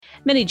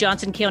Many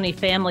Johnson County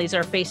families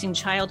are facing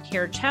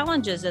childcare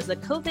challenges as the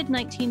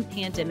COVID-19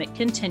 pandemic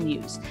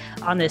continues.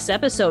 On this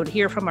episode,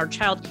 hear from our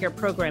childcare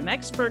program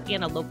expert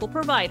and a local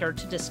provider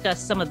to discuss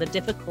some of the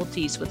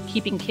difficulties with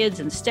keeping kids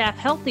and staff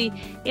healthy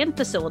and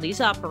facilities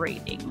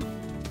operating.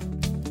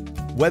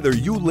 Whether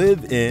you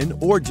live in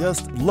or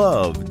just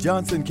love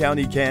Johnson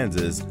County,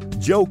 Kansas,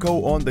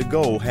 Joco on the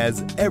Go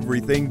has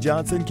everything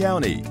Johnson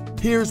County.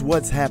 Here's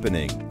what's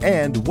happening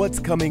and what's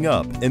coming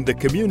up in the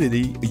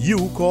community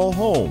you call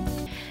home.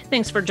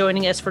 Thanks for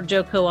joining us for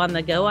Joco on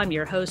the Go. I'm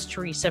your host,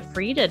 Teresa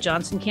Freed, a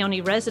Johnson County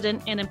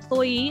resident and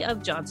employee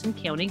of Johnson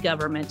County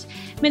government.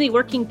 Many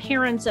working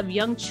parents of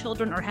young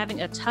children are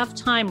having a tough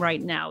time right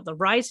now. The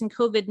rise in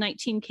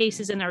COVID-19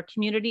 cases in our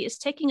community is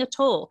taking a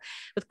toll.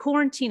 With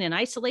quarantine and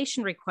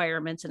isolation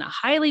requirements and a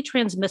highly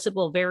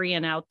transmissible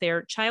variant out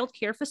there, child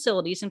care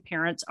facilities and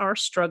parents are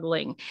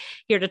struggling.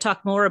 Here to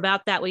talk more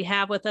about that, we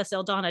have with us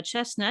Eldonna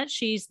Chestnut.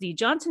 She's the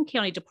Johnson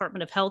County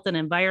Department of Health and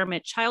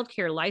Environment Child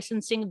Care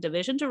Licensing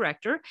Division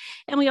Director.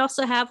 And we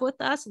also have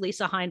with us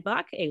Lisa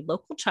Heinbach, a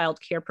local child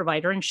care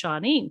provider in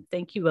Shawnee.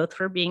 Thank you both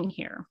for being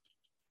here.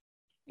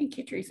 Thank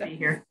you, Teresa.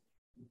 Here.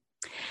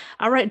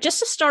 All right, just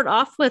to start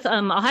off with,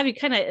 I'll have you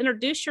kind of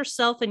introduce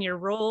yourself and your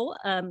role.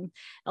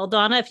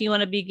 Eldonna, if you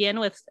want to begin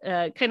with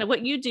kind of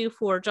what you do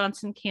for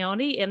Johnson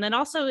County, and then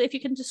also if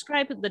you can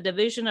describe the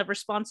division of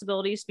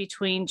responsibilities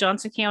between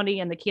Johnson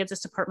County and the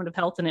Kansas Department of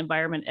Health and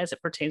Environment as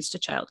it pertains to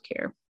child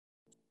care.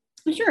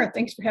 Sure.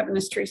 Thanks for having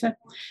us, Teresa.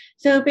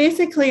 So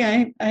basically,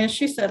 as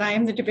she said, I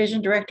am the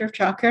Division Director of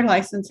Child Care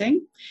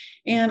Licensing,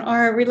 and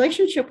our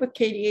relationship with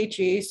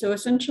KDHE, so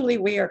essentially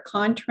we are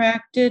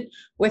contracted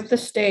with the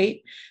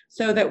state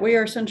so that we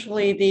are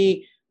essentially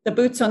the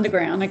boots on the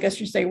ground, I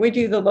guess you say. We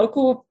do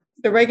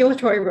the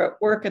regulatory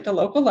work at the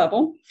local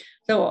level.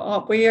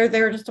 So we are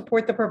there to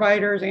support the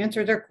providers,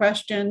 answer their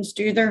questions,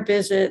 do their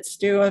visits,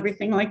 do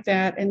everything like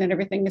that, and then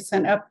everything is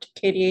sent up to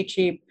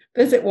KDHE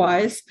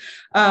visit-wise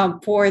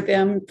for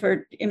them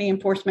for any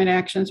enforcement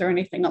actions or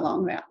anything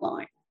along that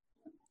line.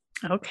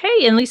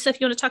 Okay. And Lisa,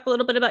 if you want to talk a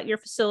little bit about your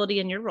facility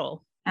and your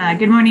role.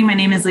 Good morning. My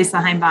name is Lisa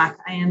Heinbach.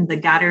 I am the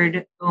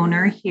Goddard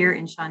owner here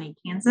in Shawnee,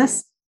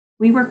 Kansas.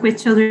 We work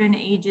with children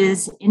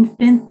ages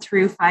infant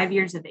through 5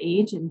 years of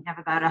age and have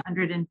about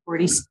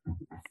 140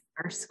 students at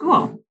our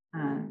school.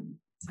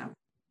 So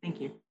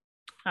thank you.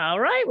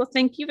 All right. Well,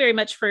 thank you very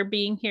much for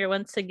being here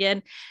once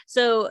again.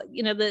 So,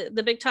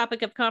 the big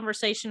topic of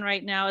conversation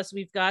right now is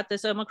we've got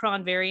this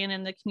Omicron variant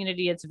in the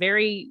community. It's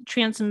very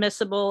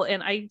transmissible,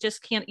 and I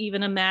just can't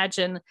even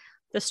imagine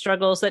the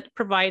struggles that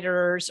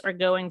providers are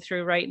going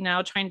through right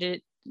now, trying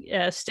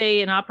to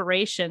stay in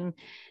operation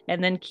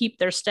and then keep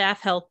their staff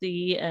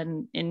healthy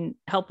and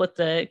help with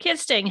the kids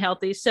staying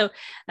healthy. So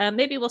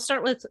maybe we'll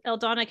start with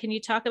Eldonna. Can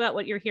you talk about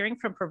what you're hearing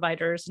from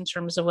providers in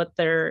terms of what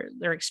they're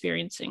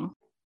experiencing?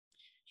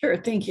 Sure,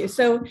 thank you.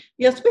 So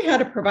yes, we had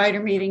a provider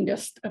meeting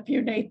just a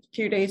few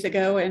days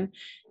ago,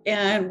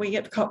 and we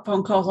get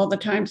phone calls all the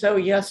time. So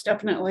yes,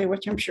 definitely,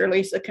 which I'm sure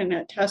Lisa can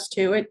attest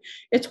to it.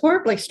 It's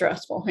horribly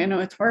stressful.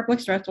 It's horribly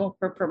stressful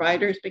for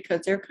providers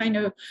because they're kind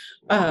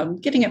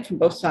of getting it from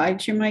both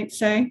sides, you might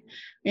say.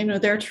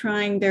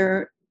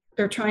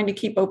 They're trying to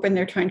keep open.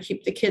 They're trying to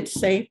keep the kids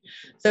safe.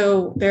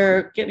 So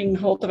they're getting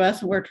hold of us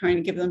and we're trying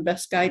to give them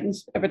best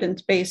guidance,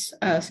 evidence-based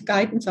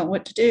guidance on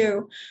what to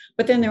do.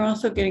 But then they're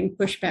also getting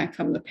pushback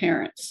from the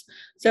parents.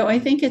 So I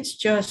think it's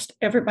just,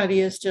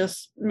 everybody is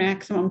just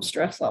maximum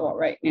stress level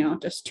right now,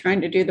 just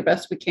trying to do the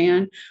best we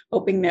can,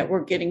 hoping that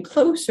we're getting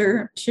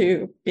closer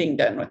to being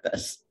done with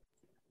this.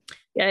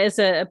 Yeah, as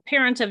a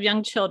parent of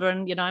young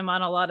children, I'm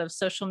on a lot of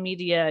social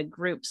media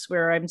groups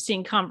where I'm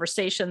seeing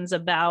conversations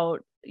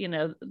about,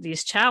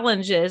 these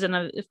challenges. And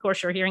of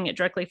course, you're hearing it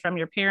directly from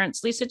your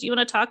parents. Lisa, do you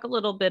want to talk a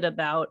little bit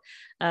about,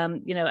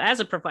 as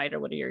a provider,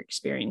 what are you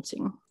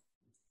experiencing?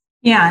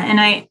 Yeah,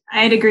 and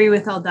I'd agree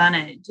with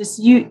Eldonna.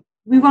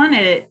 We want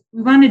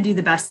to do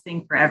the best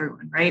thing for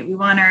everyone, right? We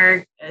want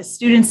our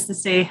students to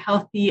stay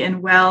healthy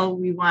and well.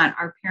 We want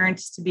our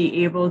parents to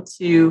be able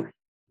to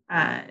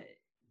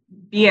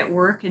be at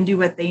work and do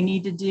what they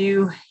need to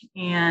do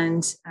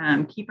and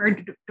keep our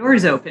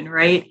doors open,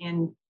 right?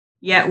 And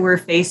yet we're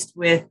faced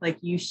with, like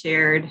you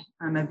shared,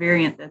 a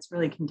variant that's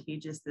really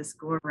contagious this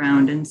go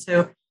around. And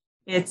so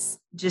it's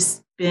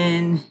just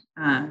been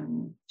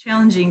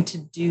challenging to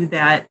do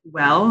that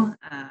well.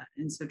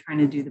 And so trying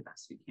to do the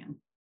best we can.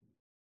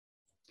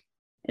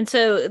 And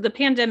so the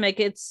pandemic,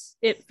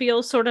 it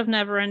feels sort of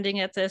never ending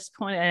at this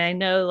point. And I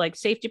know like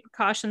safety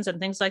precautions and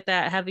things like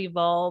that have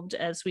evolved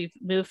as we've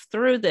moved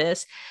through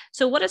this.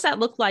 So what does that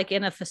look like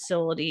in a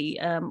facility?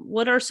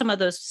 What are some of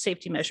those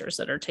safety measures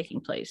that are taking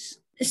place?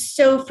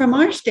 So from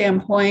our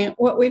standpoint,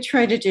 what we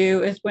try to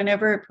do is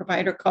whenever a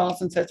provider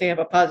calls and says they have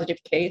a positive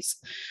case,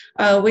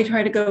 we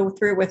try to go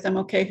through with them,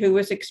 okay, who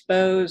was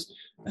exposed,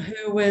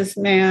 who was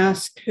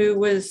masked, who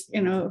was,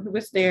 who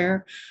was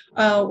there.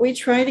 We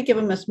try to give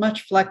them as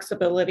much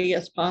flexibility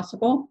as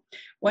possible.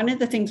 One of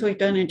the things we've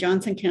done in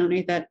Johnson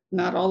County that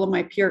not all of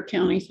my peer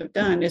counties have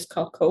done is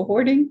called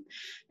cohorting.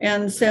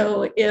 And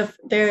so if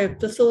their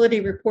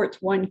facility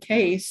reports one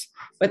case,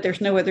 but there's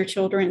no other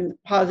children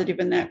positive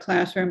in that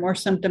classroom or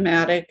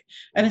symptomatic,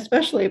 and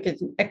especially if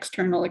it's an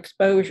external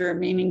exposure,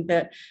 meaning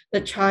that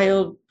the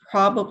child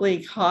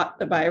probably caught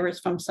the virus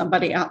from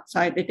somebody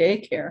outside the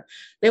daycare,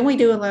 then we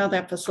do allow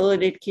that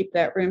facility to keep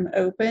that room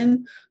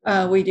open.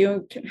 We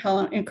do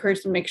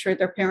encourage them to make sure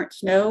their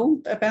parents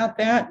know about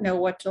that, know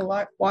what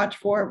to watch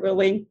for,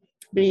 really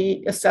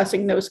be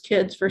assessing those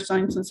kids for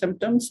signs and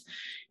symptoms.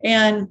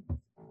 And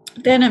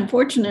then,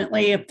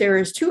 unfortunately, if there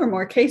is 2 or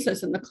more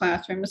cases in the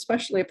classroom,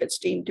 especially if it's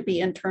deemed to be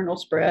internal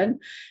spread,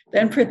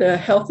 then for the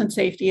health and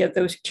safety of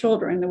those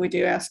children, we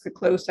do ask to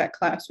close that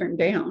classroom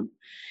down.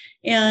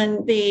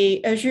 And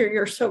as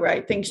you're so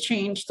right, things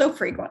change so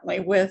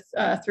frequently with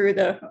I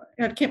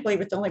can't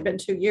believe it's only been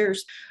 2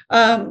 years,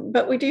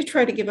 but we do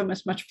try to give them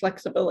as much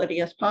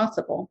flexibility as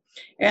possible.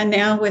 And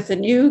now with the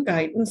new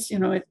guidance, they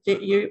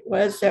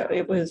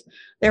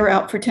were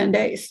out for 10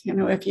 days.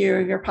 If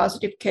you're a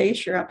positive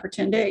case, you're out for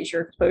 10 days,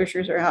 your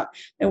exposures are out.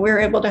 And we're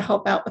able to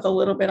help out with a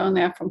little bit on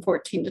that from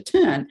 14 to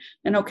 10.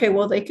 And okay,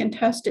 well, they can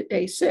test at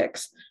day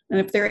 6. And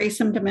if they're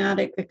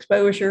asymptomatic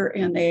exposure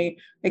and they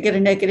get a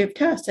negative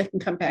test, they can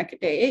come back at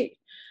day 8.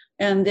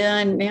 And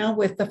then now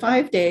with the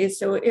 5 days,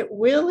 so it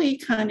really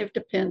kind of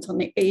depends on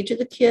the age of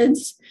the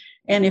kids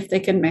and if they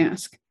can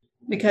mask.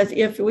 Because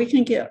if we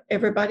can get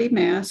everybody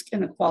masked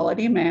and a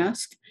quality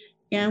mask,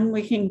 and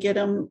we can get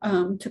them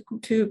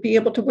to be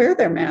able to wear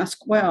their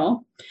mask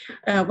well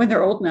when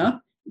they're old enough,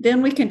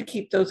 then we can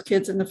keep those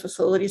kids in the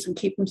facilities and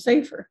keep them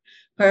safer.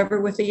 However,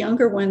 with the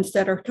younger ones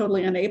that are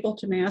totally unable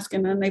to mask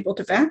and unable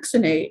to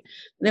vaccinate,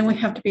 then we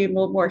have to be a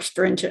little more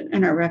stringent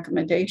in our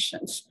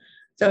recommendations.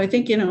 So I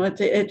think,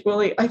 it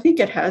really, I think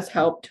it has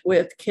helped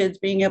with kids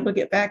being able to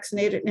get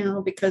vaccinated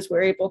now because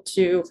we're able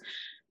to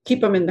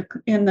keep them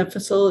in the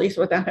facilities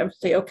without having to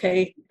say,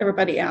 okay,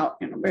 everybody out,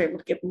 we're able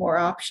to give more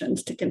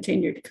options to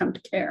continue to come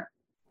to care.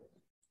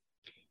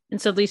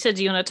 And so Lisa,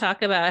 do you want to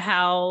talk about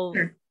how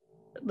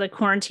the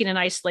quarantine and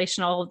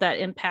isolation, all of that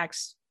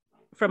impacts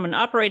from an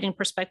operating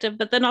perspective,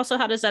 but then also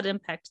how does that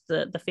impact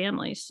the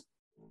families?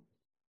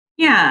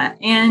 Yeah.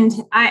 And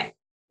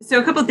so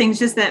a couple of things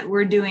just that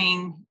we're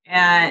doing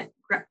at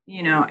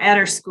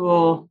our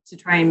school to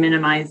try and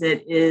minimize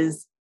it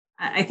is,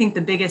 I think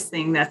the biggest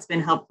thing that's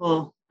been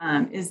helpful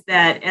is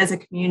that as a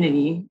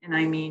community, and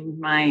I mean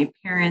my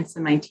parents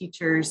and my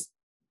teachers,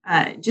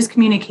 just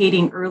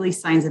communicating early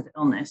signs of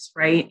illness,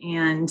 right?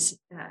 And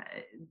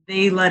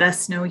they let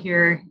us know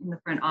here in the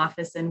front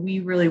office, and we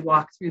really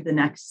walk through the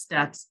next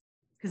steps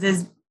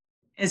because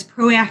as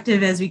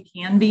proactive as we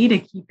can be to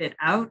keep it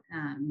out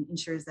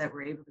ensures that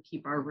we're able to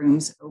keep our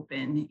rooms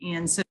open.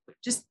 And so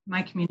just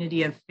my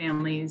community of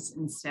families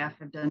and staff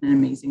have done an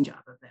amazing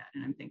job of that,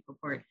 and I'm thankful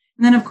for it.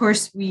 And then, of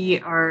course, we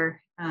are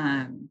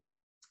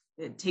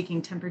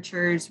taking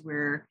temperatures.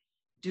 We're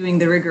doing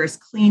the rigorous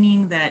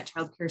cleaning that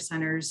child care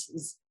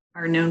centers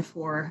are known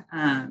for.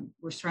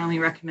 We're strongly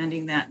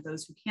recommending that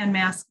those who can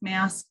mask,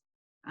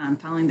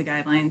 following the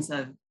guidelines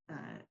of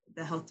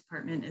the health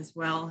department as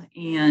well.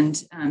 And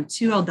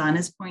to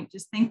Aldana's point,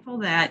 just thankful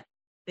that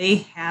they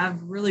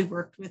have really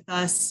worked with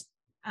us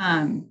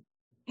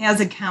as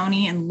a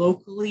county and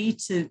locally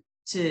to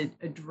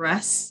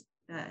address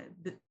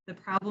the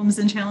problems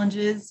and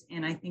challenges.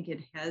 And I think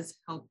it has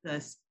helped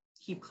us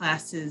keep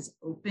classes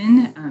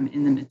open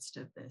in the midst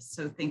of this.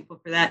 So thankful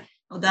for that.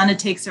 Aldana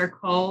takes our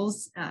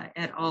calls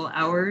at all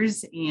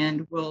hours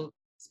and will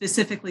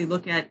specifically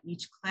look at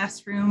each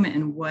classroom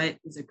and what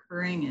is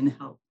occurring and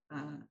help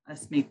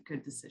us make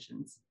good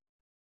decisions.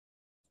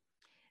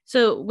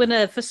 So when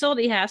a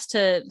facility has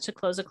to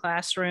close a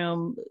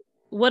classroom,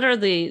 what are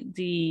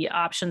the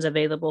options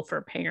available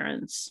for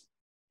parents?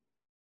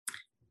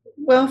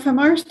 Well, from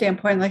our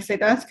standpoint, like I say,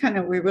 that's kind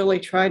of, we really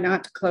try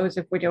not to close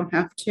if we don't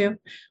have to.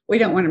 We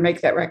don't want to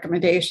make that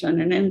recommendation.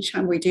 And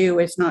anytime we do,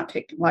 it's not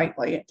taken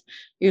lightly. It's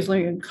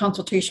usually in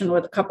consultation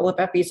with a couple of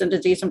EPIs and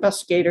disease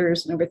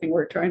investigators and everything.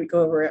 We're trying to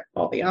go over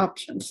all the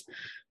options.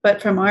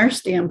 But from our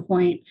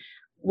standpoint,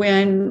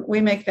 when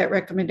we make that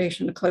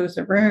recommendation to close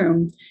the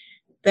room,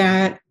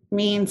 that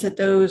means that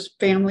those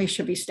families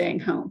should be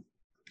staying home.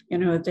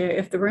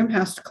 If the room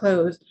has to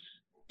close,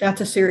 that's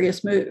a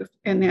serious move.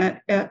 And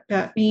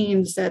that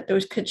means that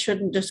those kids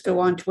shouldn't just go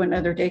on to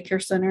another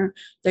daycare center.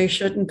 They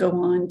shouldn't go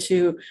on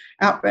to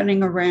out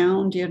running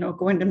around,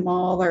 going to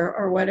mall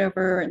or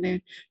whatever.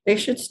 And they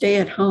should stay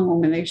at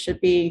home and they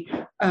should be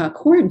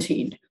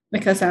quarantined,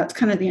 because that's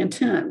kind of the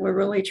intent. We're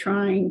really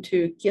trying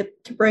to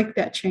break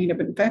that chain of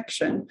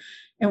infection.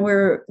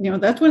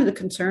 And that's one of the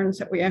concerns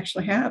that we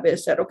actually have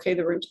is that, okay,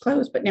 the room's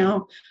closed, but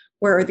now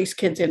where are these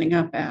kids ending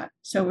up at?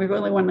 So we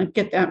really want to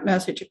get that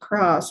message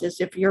across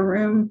is if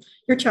your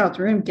child's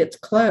room gets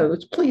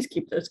closed, please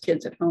keep those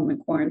kids at home and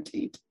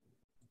quarantined.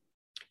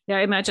 Yeah,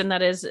 I imagine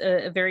that is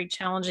a very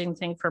challenging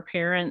thing for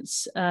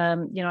parents. I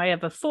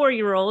have a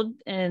 4-year-old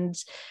and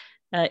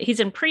he's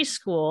in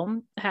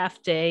preschool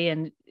half day,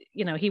 and,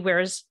 he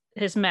wears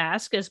his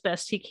mask as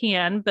best he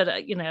can. But,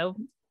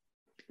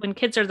 when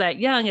kids are that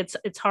young,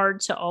 it's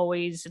hard to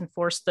always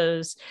enforce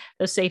those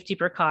safety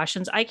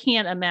precautions. I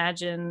can't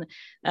imagine,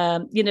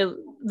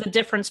 the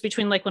difference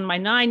between like when my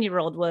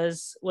 9-year-old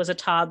was a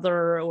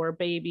toddler or a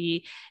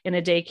baby in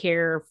a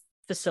daycare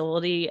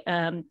facility.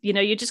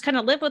 You just kind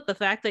of live with the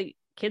fact that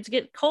kids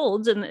get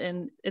colds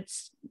and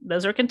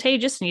those are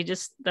contagious, and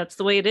that's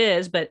the way it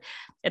is. But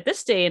at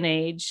this day and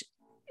age,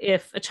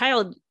 if a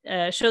child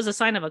shows a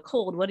sign of a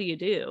cold, what do you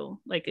do?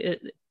 Like,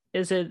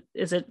 is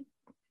it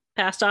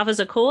passed off as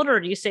a cold, or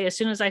do you say, as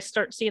soon as I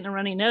start seeing a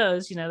runny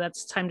nose,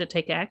 that's time to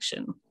take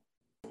action?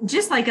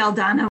 Just like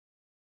Aldana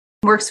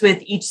works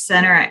with each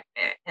center,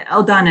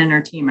 Aldana and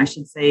her team, I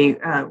should say,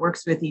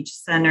 works with each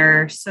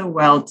center so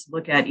well to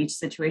look at each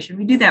situation.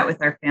 We do that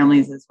with our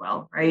families as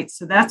well, right?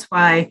 So that's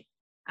why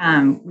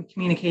we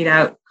communicate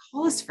out,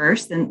 call us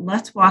first, and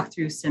let's walk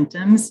through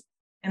symptoms,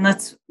 and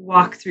let's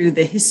walk through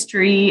the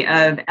history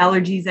of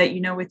allergies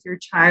that with your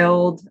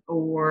child,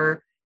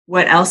 or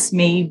what else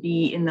may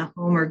be in the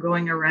home or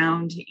going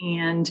around,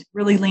 and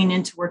really lean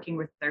into working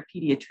with our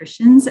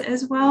pediatricians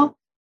as well,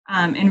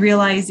 and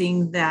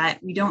realizing that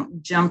we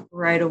don't jump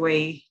right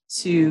away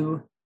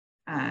to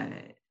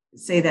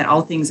say that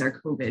all things are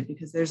COVID,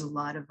 because there's a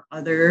lot of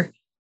other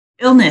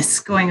illness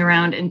going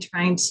around, and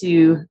trying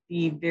to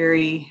be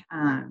very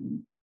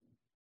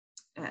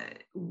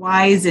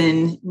wise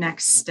in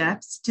next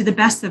steps to the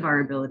best of our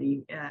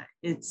ability.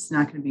 It's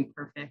not going to be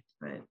perfect,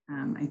 but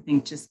I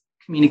think just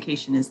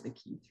communication is the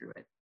key through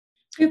it.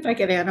 If I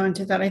could add on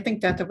to that, I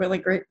think that's a really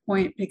great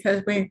point,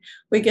 because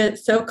we get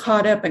so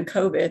caught up in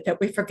COVID that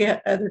we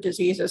forget other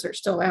diseases are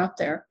still out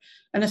there.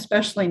 And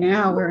especially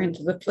now we're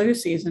into the flu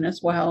season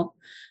as well.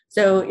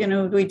 So,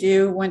 we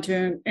do want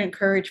to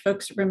encourage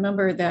folks to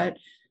remember that,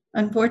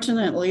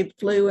 unfortunately,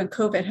 flu and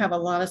COVID have a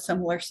lot of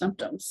similar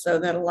symptoms. So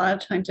that a lot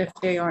of times, if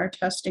they are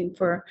testing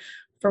for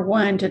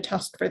one, to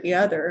test for the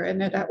other, and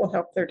that will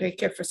help their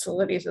daycare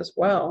facilities as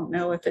well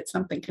know if it's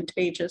something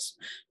contagious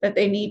that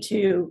they need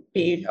to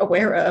be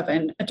aware of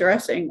and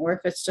addressing, or if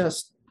it's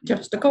just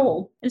a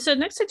cold. And so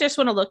next, I just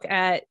want to look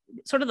at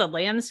sort of the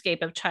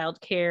landscape of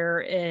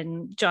childcare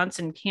in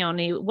Johnson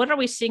County. What are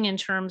we seeing in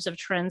terms of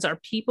trends? Are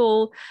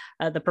people,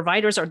 the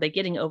providers, are they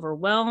getting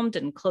overwhelmed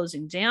and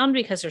closing down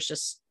because there's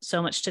just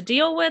so much to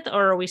deal with?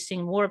 Or are we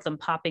seeing more of them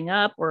popping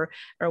up, or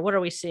what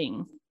are we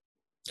seeing?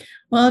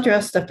 Well, I'll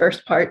address the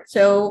first part.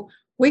 So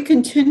we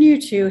continue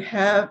to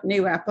have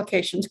new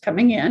applications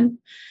coming in,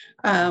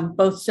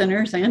 both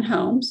centers and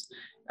homes,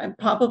 and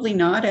probably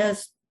not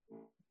as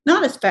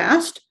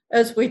fast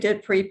as we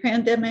did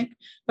pre-pandemic,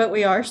 but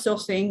we are still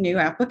seeing new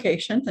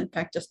applications. In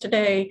fact, just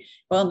today,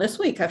 this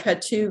week, I've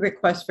had 2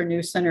 requests for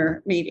new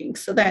center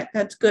meetings. So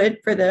that's good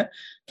for the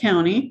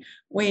county.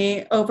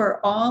 We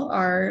overall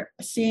are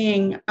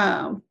seeing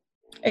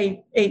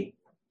a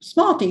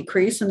small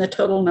decrease in the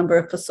total number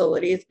of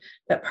facilities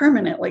that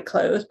permanently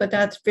close, but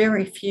that's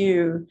very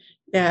few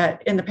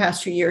that in the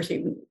past 2 years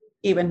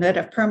even that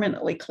have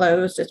permanently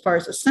closed. As far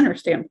as the center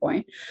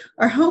standpoint,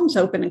 our homes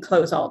open and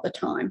close all the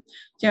time.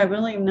 So I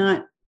really am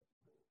not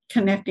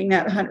connecting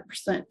that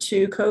 100%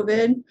 to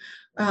COVID.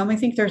 I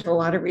think there's a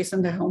lot of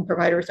reason that home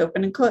providers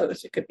open and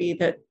close. It could be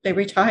that they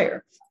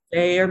retire,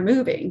 they are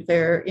moving,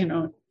 they're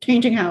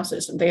changing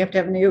houses, and they have to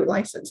have a new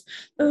license.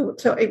 So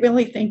I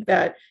really think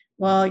that,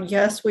 well,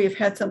 yes, we've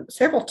had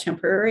several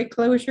temporary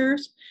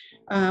closures,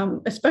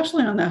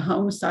 especially on the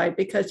home side,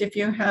 because if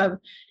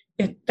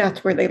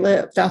that's where they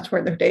live, that's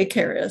where their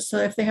daycare is. So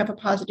if they have a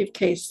positive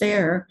case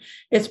there,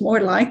 it's more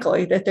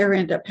likely that they'll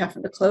end up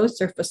having to close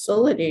their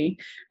facility,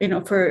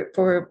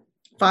 for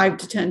 5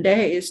 to 10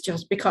 days,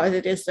 just because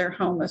it is their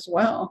home as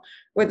well.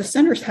 Where the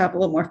centers have a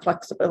little more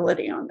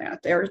flexibility on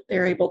that.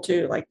 They're able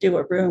to do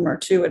a room or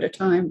 2 at a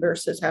time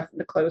versus having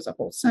to close a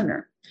whole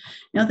center.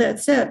 Now, that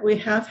said, we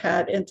have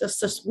had, in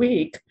just this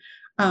week,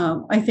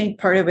 I think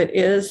part of it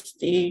is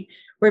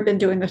we've been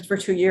doing this for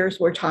 2 years.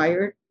 We're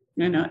tired,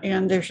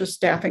 and there's a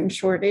staffing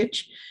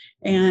shortage,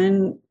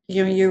 and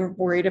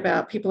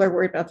people are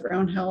worried about their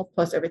own health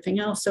plus everything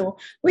else. So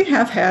we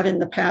have had in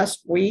the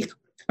past week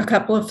a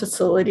couple of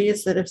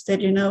facilities that have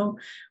said,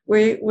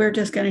 we're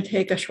just going to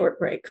take a short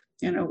break.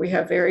 We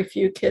have very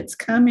few kids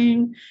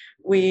coming.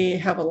 We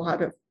have a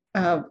lot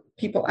of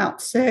people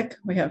out sick.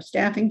 We have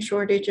staffing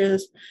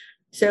shortages.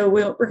 So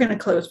we're going to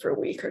close for a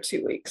week or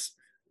 2 weeks.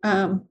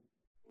 But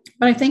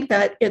I think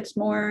that it's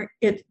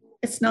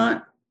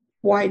not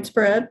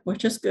widespread,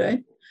 which is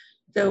good.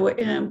 So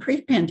in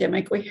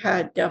pre-pandemic, we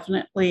had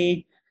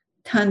definitely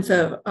tons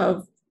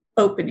of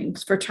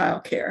openings for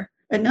childcare.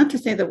 And not to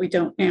say that we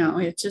don't now,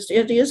 it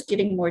is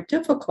getting more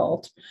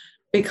difficult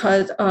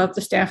because of the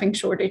staffing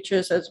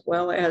shortages as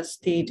well as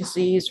the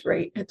disease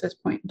rate at this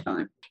point in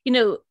time.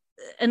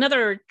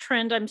 another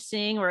trend I'm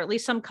seeing, or at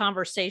least some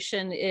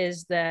conversation,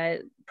 is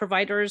that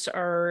providers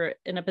are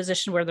in a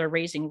position where they're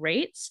raising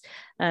rates,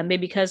 maybe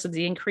because of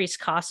the increased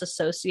costs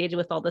associated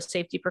with all the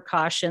safety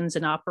precautions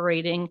and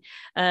operating.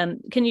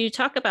 Can you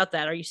talk about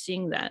that? Are you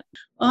seeing that?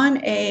 On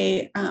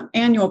a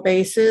annual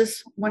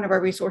basis, one of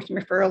our resource and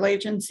referral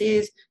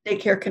agencies,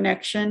 Daycare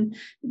Connection,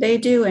 they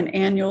do an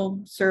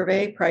annual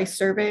survey, price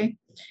survey,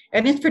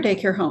 and it's for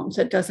daycare homes.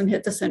 It doesn't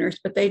hit the centers,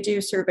 but they do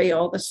survey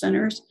all the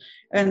centers,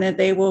 and then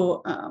they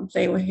will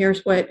say, well,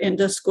 here's what in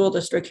the school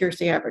district, here's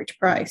the average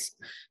price.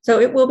 So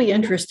it will be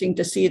interesting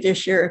to see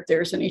this year if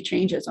there's any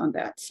changes on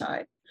that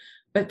side.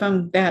 But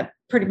from that,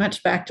 pretty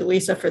much back to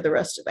Lisa for the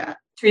rest of that.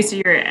 Teresa,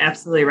 you're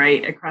absolutely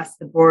right across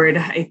the board.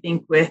 I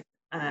think with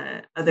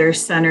other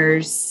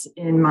centers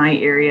in my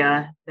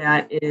area,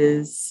 that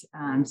is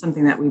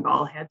something that we've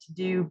all had to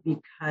do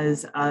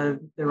because of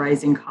the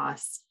rising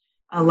costs.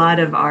 A lot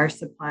of our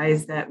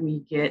supplies that we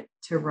get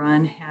to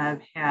run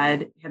have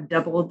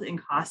doubled in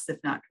cost, if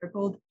not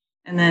tripled.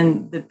 And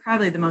then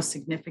probably the most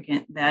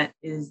significant, that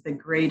is the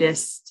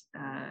greatest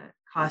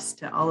cost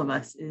to all of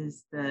us,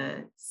 is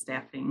the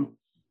staffing.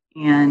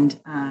 And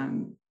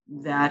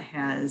that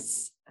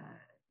has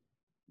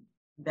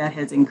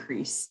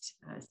increased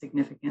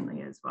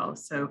significantly as well.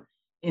 So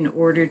in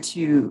order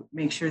to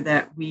make sure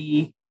that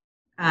we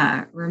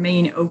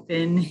remain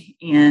open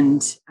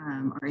and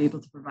are able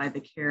to provide the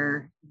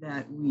care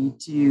that we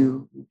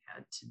do, we've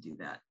had to do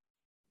that.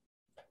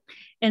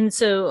 And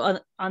so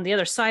on the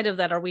other side of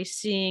that, are we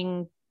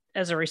seeing,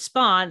 as a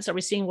response, are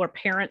we seeing more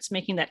parents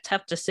making that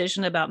tough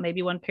decision about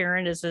maybe one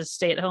parent is a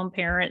stay-at-home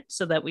parent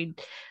so that we're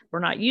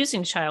not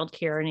using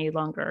childcare any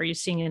longer? Are you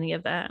seeing any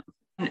of that?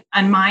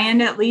 On my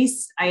end, at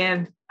least,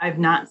 I've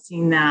not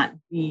seen that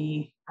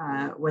be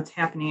what's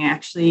happening.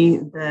 Actually,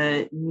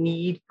 the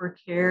need for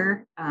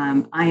care,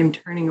 I am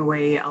turning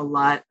away a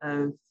lot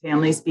of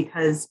families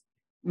because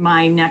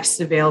my next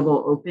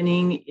available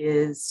opening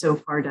is so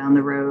far down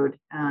the road.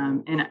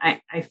 And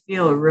I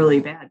feel really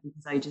bad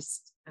because I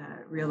just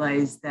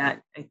realized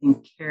that I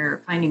think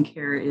finding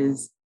care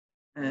is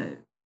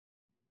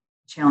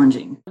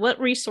challenging. What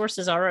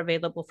resources are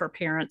available for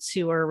parents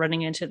who are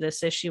running into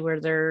this issue where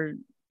they're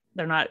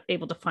not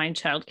able to find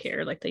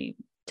childcare like they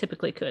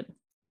typically could?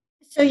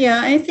 So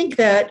yeah, I think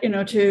that,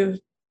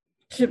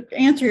 to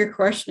answer your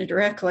question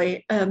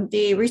directly,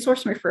 the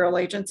resource and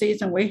referral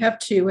agencies, and we have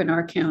two in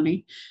our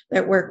county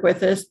that work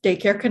with us,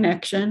 Daycare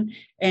Connection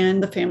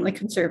and the Family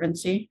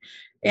Conservancy.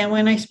 And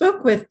when I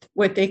spoke with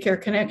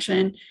Daycare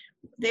Connection,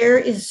 there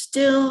is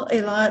still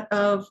a lot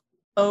of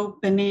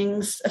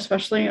openings,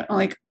 especially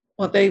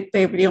they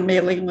deal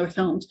mainly with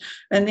homes,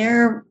 and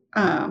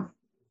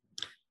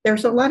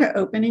there's a lot of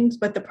openings,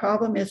 but the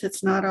problem is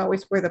it's not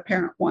always where the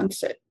parent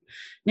wants it.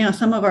 Now,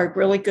 some of our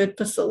really good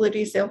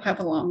facilities, they'll have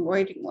a long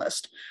waiting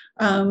list.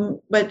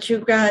 But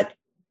you've got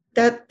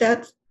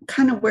that's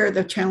kind of where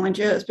the challenge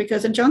is,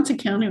 because in Johnson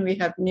County, we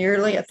have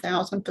nearly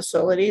 1,000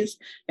 facilities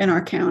in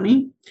our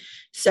county.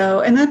 So,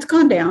 and that's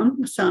gone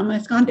down some.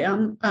 It's gone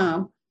down.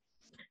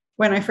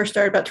 When I first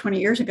started about 20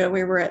 years ago,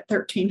 we were at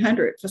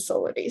 1,300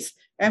 facilities,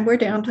 and we're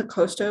down to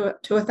close to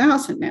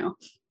 1,000 now.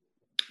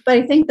 But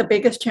I think the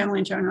biggest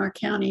challenge in our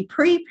county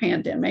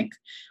pre-pandemic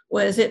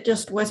was it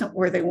just wasn't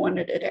where they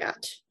wanted it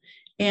at.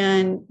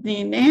 And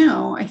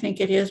now I think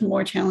it is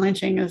more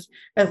challenging, as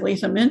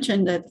Lisa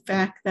mentioned, that the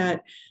fact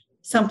that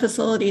some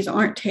facilities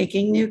aren't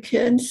taking new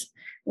kids.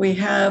 We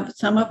have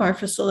some of our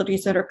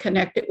facilities that are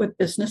connected with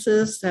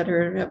businesses that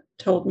have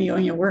told me,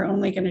 we're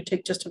only going to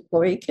take just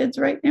employee kids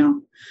right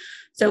now.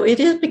 So it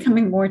is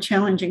becoming more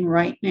challenging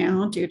right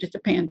now due to the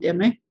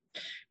pandemic.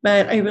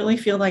 But I really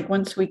feel like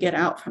once we get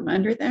out from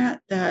under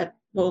that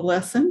will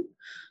lessen.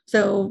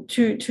 So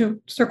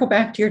to circle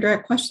back to your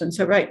direct question,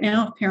 so right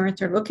now, if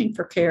parents are looking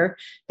for care,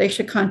 they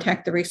should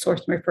contact the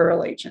resource and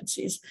referral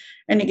agencies.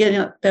 And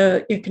again,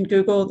 you can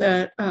Google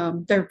their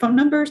phone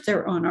numbers.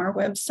 They're on our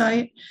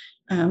website.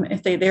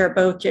 They're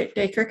both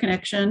Daycare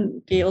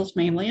Connection deals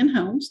mainly in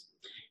homes,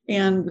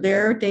 and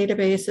their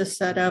database is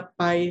set up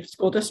by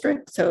school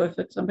district. So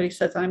if somebody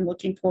says, I'm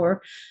looking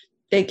for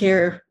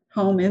daycare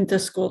home in the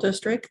school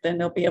district, then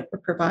they'll be able to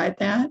provide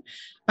that.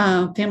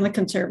 Family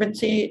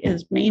Conservancy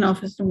is main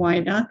office in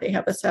Wyandotte. They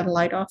have a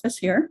satellite office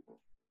here.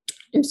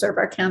 They serve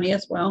our county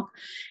as well.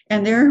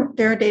 And their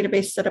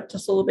database set up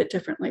just a little bit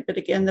differently. But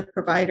again, the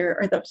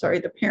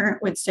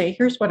parent would say,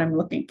 here's what I'm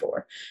looking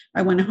for.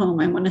 I want a home,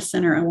 I want a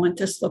center, I want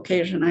this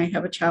location, I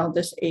have a child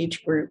this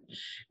age group.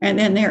 And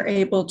then they're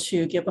able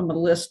to give them a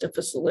list of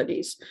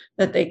facilities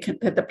that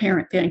the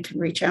parent then can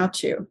reach out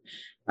to.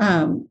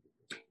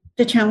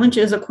 The challenge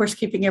is, of course,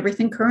 keeping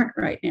everything current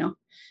right now,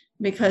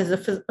 because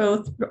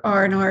both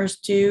R&Rs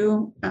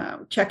do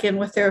check in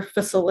with their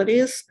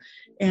facilities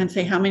and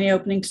say, how many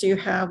openings do you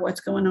have, what's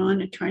going on,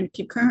 and trying to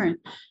keep current.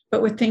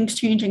 But with things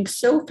changing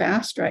so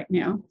fast right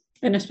now,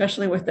 and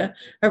especially with a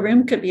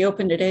room could be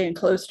open today and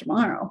closed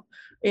tomorrow,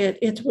 it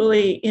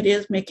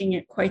is making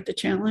it quite the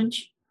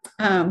challenge.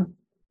 But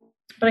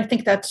I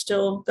think that's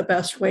still the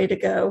best way to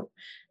go.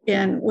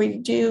 And we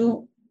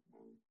do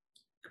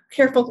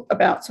careful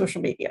about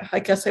social media. I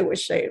guess I would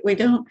say we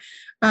don't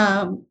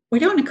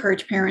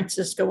encourage parents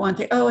to just go on and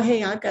say, oh,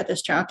 hey, I've got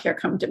this childcare,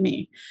 come to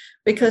me,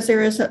 because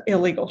there is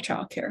illegal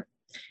childcare.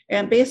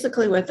 And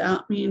basically what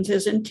that means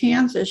is in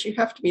Kansas, you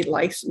have to be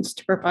licensed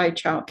to provide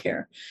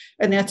childcare.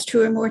 And that's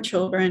 2 or more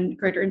children,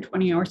 greater than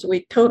 20 hours a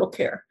week, total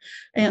care.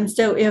 And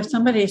so if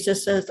somebody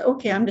just says,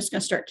 okay, I'm just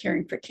going to start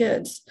caring for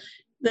kids,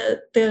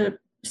 the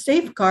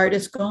safeguard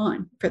is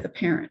gone for the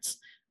parents.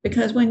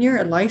 Because when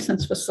you're a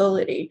licensed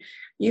facility,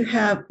 you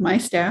have my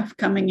staff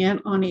coming in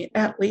on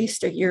at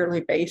least a yearly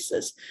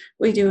basis.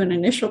 We do an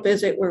initial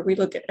visit where we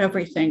look at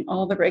everything,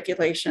 all the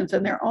regulations,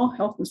 and they're all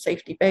health and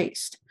safety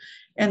based.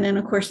 And then,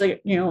 of course,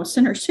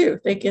 centers too,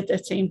 they get the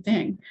same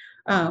thing.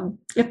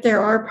 If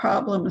there are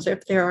problems,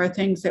 if there are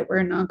things that we're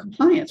in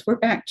non-compliance, we're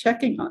back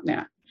checking on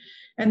that.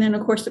 And then,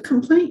 of course, the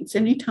complaints,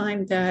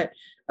 anytime that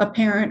a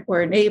parent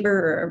or a neighbor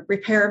or a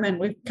repairman,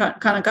 we've kind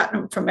of gotten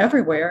them from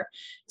everywhere,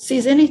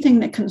 sees anything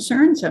that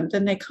concerns them,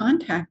 then they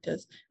contact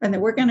us, and then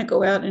we're going to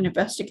go out and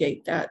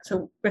investigate that.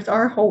 So with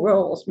our whole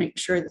role is make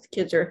sure that the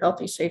kids are a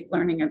healthy, safe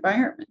learning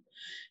environment.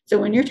 So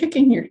when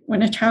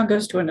when a child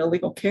goes to an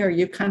illegal care,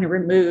 you've kind of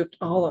removed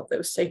all of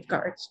those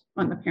safeguards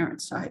on the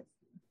parent side.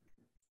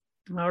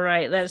 All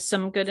right, that's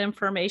some good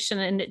information.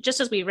 And just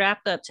as we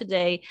wrap up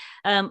today,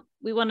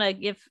 we want to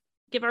give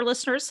our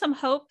listeners some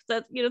hope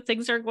that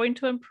things are going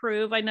to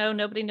improve. I know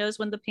nobody knows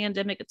when the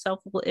pandemic itself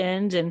will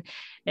end,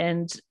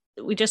 and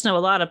we just know a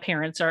lot of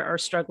parents are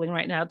struggling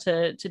right now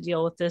to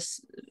deal with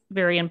this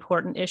very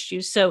important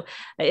issue. So,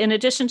 in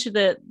addition to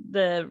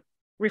the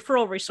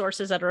referral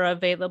resources that are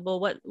available,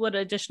 what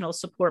additional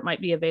support might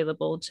be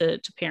available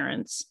to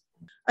parents?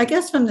 I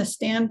guess from the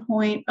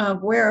standpoint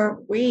of where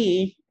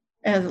we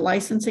as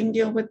licensing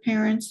deal with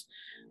parents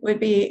would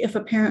be if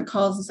a parent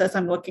calls and says,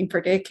 I'm looking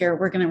for daycare,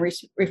 we're going to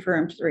refer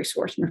them to the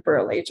resource and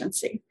referral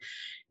agency.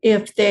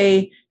 If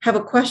they have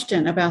a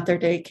question about their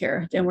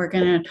daycare, then we're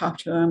going to talk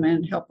to them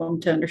and help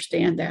them to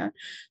understand that.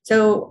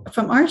 So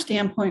from our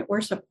standpoint, we're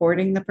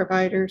supporting the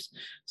providers.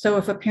 So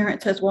if a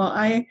parent says, well,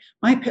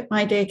 my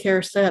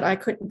daycare said I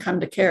couldn't come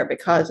to care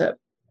because of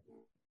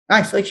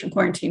isolation,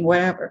 quarantine,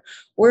 whatever,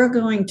 we're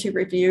going to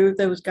review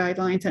those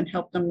guidelines and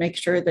help them make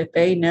sure that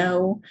they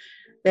know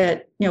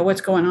that,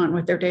 what's going on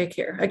with their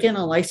daycare. Again,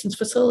 a licensed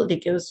facility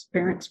gives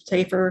parents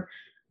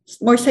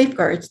more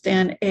safeguards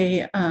than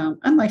a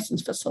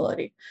unlicensed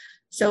facility.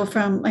 So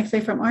from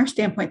our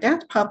standpoint,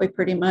 that's probably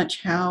pretty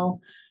much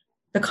how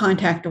the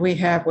contact we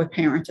have with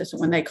parents is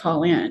when they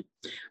call in.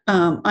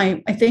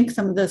 I think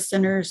some of the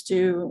centers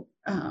do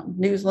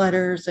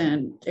newsletters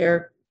and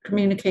they're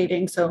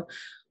communicating. So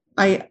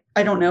I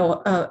don't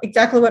know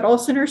exactly what all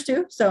centers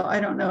do. So I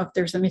don't know if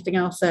there's anything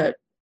else that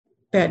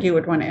you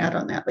would want to add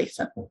on that,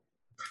 Lisa.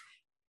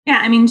 Yeah,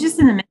 I mean, just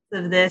in the midst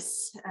of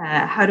this,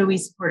 how do we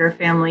support our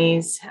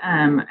families?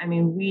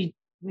 We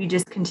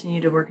just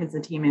continue to work as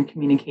a team and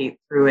communicate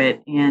through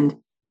it. And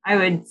I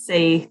would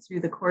say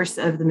through the course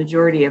of the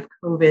majority of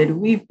COVID,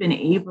 we've been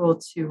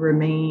able to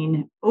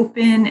remain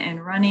open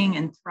and running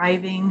and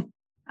thriving,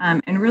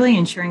 and really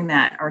ensuring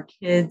that our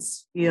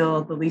kids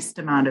feel the least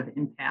amount of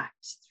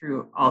impact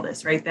through all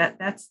this, right?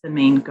 That's the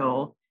main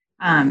goal.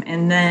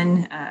 And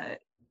then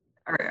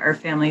our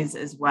families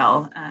as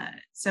well.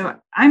 So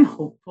I'm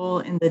hopeful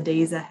in the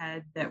days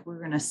ahead that we're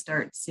going to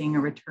start seeing a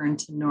return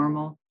to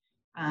normal.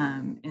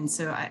 And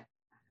so I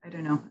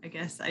don't know, I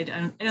guess I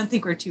don't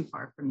think we're too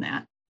far from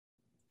that.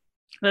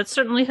 Let's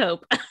certainly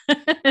hope.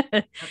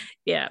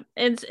 Yeah.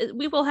 And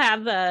we will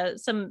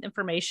have some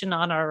information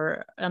on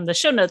the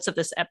show notes of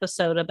this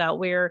episode about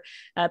where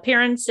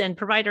parents and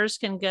providers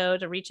can go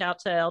to reach out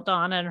to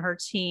Eldana and her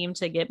team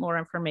to get more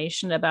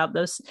information about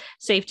those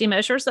safety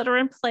measures that are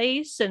in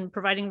place and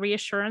providing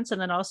reassurance, and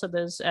then also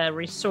those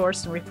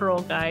resource and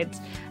referral guides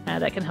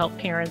that can help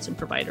parents and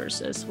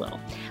providers as well.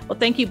 Well,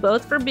 thank you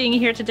both for being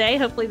here today.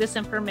 Hopefully this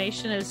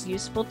information is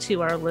useful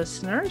to our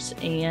listeners,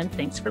 and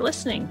thanks for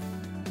listening.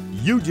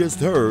 You just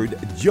heard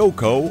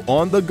JoCo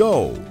on the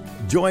Go.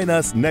 Join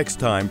us next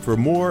time for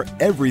more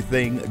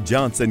Everything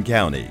Johnson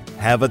County.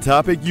 Have a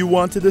topic you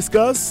want to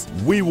discuss?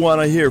 We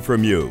want to hear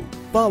from you.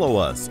 Follow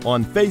us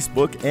on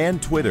Facebook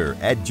and Twitter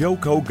at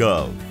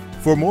JoCoGov.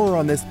 For more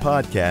on this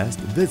podcast,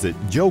 visit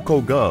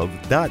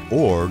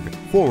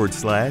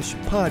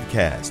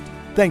jocogov.org/podcast.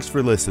 Thanks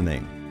for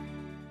listening.